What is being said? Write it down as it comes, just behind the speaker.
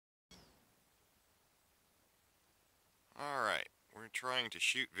trying to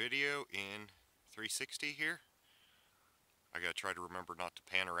shoot video in 360 here. I gotta try to remember not to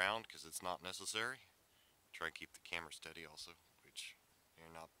pan around because it's not necessary. Try and keep the camera steady also, which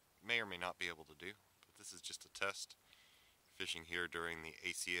may or may not be able to do. But this is just a test. Fishing here during the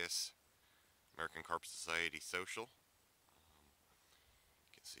ACS, American Carp Society Social.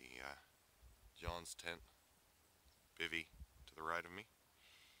 You can see John's tent, bivvy to the right of me.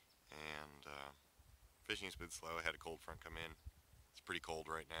 And fishing's been slow. I had a cold front come in. It's pretty cold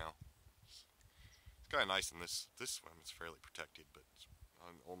right now. It's kind of nice in this swim. It's fairly protected, but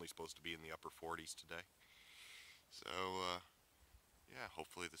I'm only supposed to be in the upper 40s today. So yeah,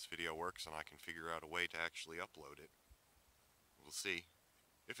 hopefully this video works and I can figure out a way to actually upload it. We'll see.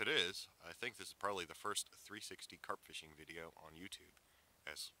 If it is, I think this is probably the first 360 carp fishing video on YouTube,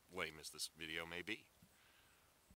 as lame as this video may be.